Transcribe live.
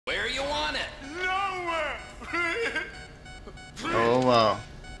wow.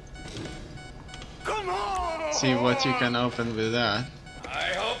 Come on! See what you can open with that.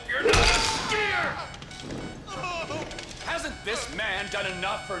 I hope you're not scared! Hasn't this man done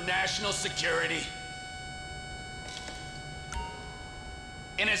enough for national security?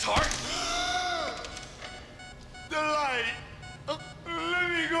 In his heart? The light! Let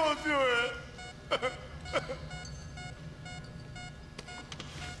me go through it!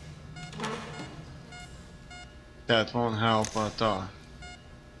 That won't help at all.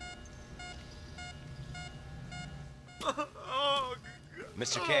 Oh,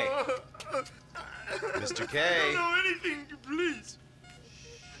 Mr. K. Mr. I K. don't know anything, please.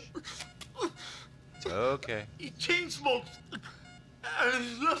 It's okay. He chain smokes. And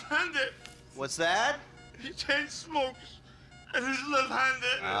he's left-handed. What's that? He chain smokes. And he's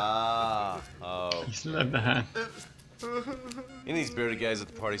left-handed. Oh. He's left the hand. Any of these bearded guys at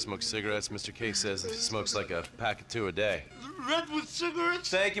the party smoke cigarettes. Mr. K says he smokes like a pack of 2 a day. Redwood cigarettes?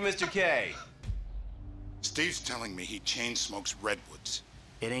 Thank you, Mr. K. Steve's telling me he chain smokes redwoods.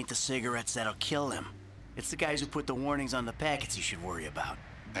 It ain't the cigarettes that'll kill him. It's the guys who put the warnings on the packets you should worry about.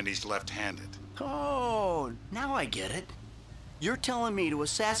 And he's left-handed. Oh, now I get it. You're telling me to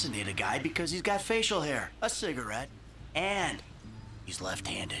assassinate a guy because he's got facial hair, a cigarette, and he's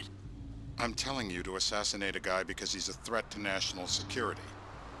left-handed. I'm telling you to assassinate a guy because he's a threat to national security.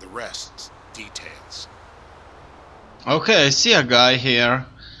 The rest's details. Okay, I see a guy here.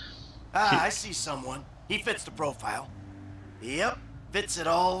 I see someone. He fits the profile. Yep, fits it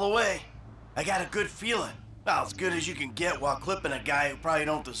all the way. I got a good feeling. Well, as good as you can get while clipping a guy who probably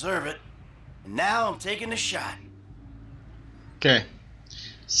don't deserve it. And now I'm taking the shot. Okay,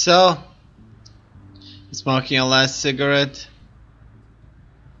 so smoking a last cigarette.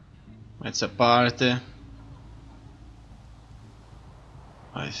 It's a party.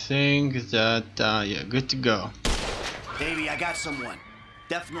 I think that yeah, good to go. Baby, I got someone.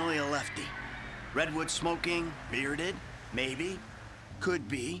 Definitely a lefty. Redwood smoking, bearded, maybe, could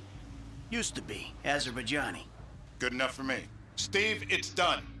be, used to be, Azerbaijani. Good enough for me. Steve, it's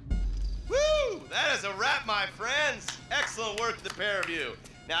done. Woo! That is a wrap, my friends. Excellent work to the pair of you.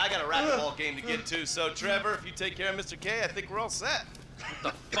 Now I got a racquetball game to get to, so Trevor, if you take care of Mr. K, I think we're all set.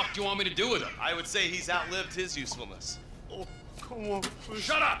 What the fuck do you want me to do with him? I would say he's outlived his usefulness. Oh, come on, please.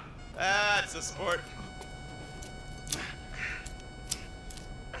 Shut up! That's a sport.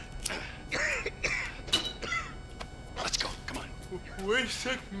 Let's go, come on. Where are you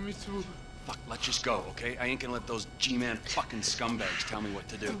taking me to? Fuck, let's just go, okay? I ain't gonna let those G-Man fucking scumbags tell me what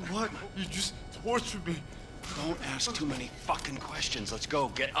to do. What? You just tortured me. Don't ask too many fucking questions. Let's go,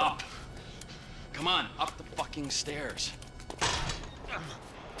 get up. Come on, up the fucking stairs.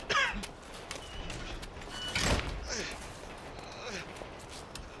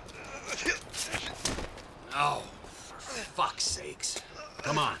 Oh, for fuck's sakes.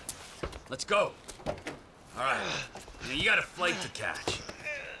 Come on, let's go. All right, now you got a flight to catch,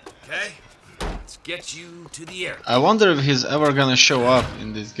 okay? Let's get you to the airport. I wonder if he's ever gonna show up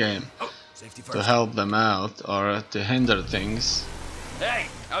in this game Oh, safety first. to help them out or to hinder things. Hey,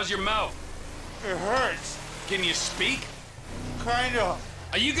 how's your mouth? It hurts. Can you speak? Kinda.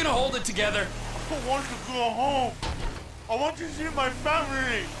 Are you gonna hold it together? I want to go home. I want to see my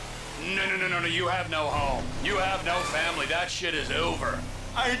family. No, you have no home. You have no family. That shit is over.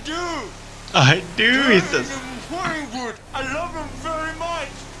 I do. I do, he says. Good. I love him very much.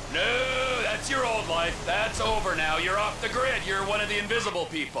 No, that's your old life. That's over now. You're off the grid. You're one of the invisible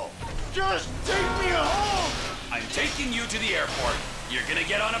people. Just take me home. I'm taking you to the airport. You're gonna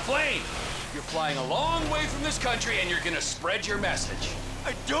get on a plane. You're flying a long way from this country and you're gonna spread your message.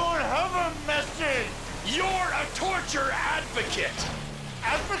 I don't have a message. You're a torture advocate.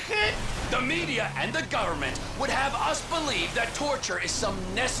 Advocate? The media and the government would have us believe that torture is some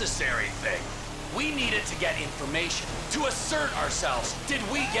necessary thing. We need it to get information, to assert ourselves. Did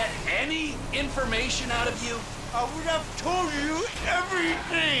we get any information out of you? I would have told you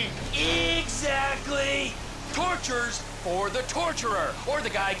everything. Exactly. Torture's for the torturer, or the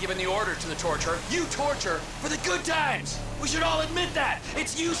guy giving the order to the torturer. You torture for the good times. We should all admit that.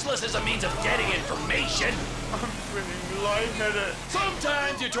 It's useless as a means of getting information. I'm feeling lightheaded.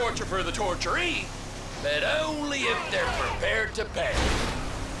 Sometimes you torture for the torturee, but only if they're prepared to pay.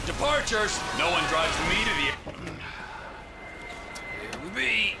 Departures. No one drives me to the... Here we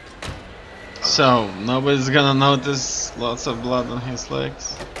be. So, nobody's gonna notice lots of blood on his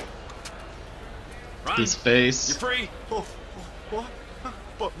legs. Run. His face. You're free. Oh, what?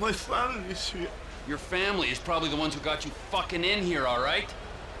 But my family's here. Your family is probably the ones who got you fucking in here, all right?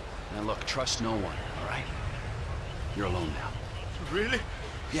 Now look, trust no one, all right? You're alone now. Really?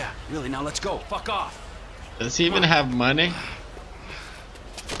 Yeah, really, now let's go. Fuck off. Does he even have money?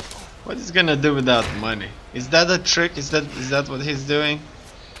 What is gonna do without money? Is that a trick? Is that what he's doing?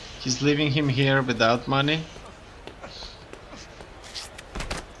 He's leaving him here without money?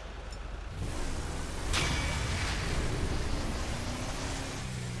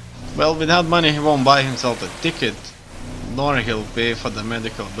 Well, without money he won't buy himself a ticket, nor he'll pay for the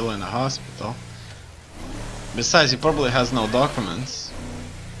medical bill in the hospital. Besides, he probably has no documents.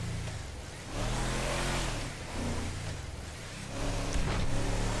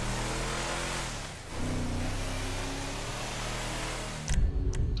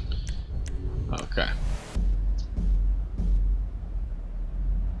 Okay.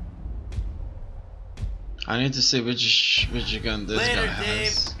 I need to see which gun this Later, guy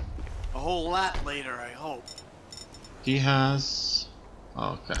has. Dave. A whole lot later, I hope. He has...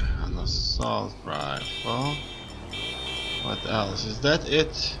 okay, an assault rifle. What else? Is that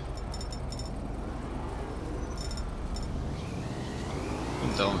it?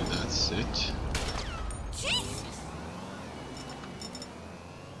 Don't tell me that's it.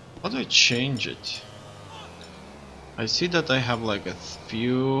 How do I change it? I see that I have like a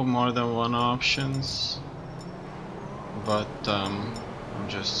few more than one options, but I'm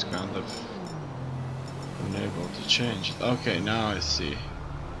just kind of unable to change it. Okay, now I see.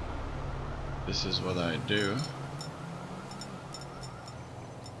 This is what I do.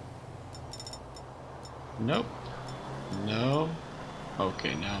 Nope. No.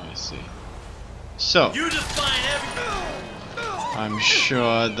 Okay, now I see. So You define everything. I'm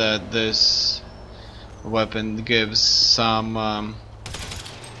sure that this weapon gives some at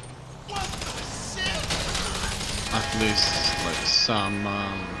least like some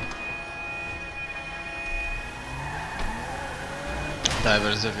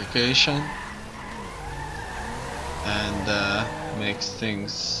diversification, and makes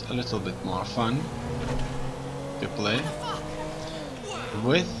things a little bit more fun to play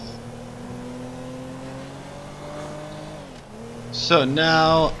with. So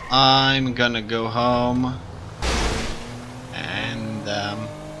now I'm gonna go home and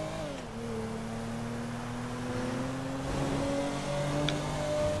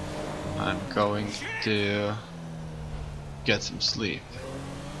I'm going to get some sleep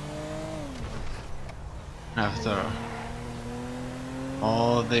after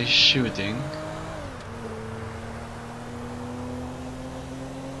all this shooting.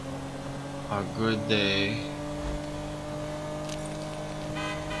 A good day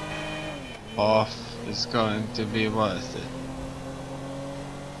off is going to be worth it.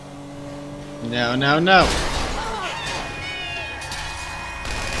 No, no, no!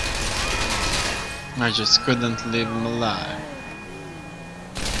 I just couldn't leave him alive.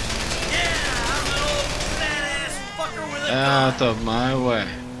 Yeah, I'm an old fat ass fucker with a gun. Out of my way.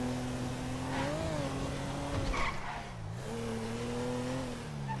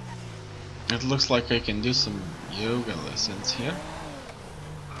 It looks like I can do some yoga lessons here.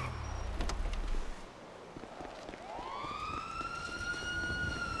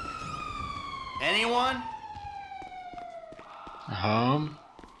 Anyone? Home.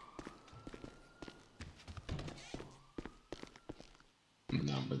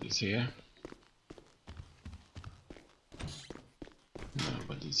 Nobody's here.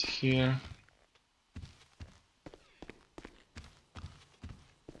 Nobody's here.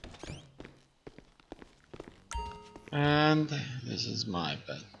 And this is my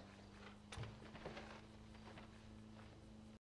bed.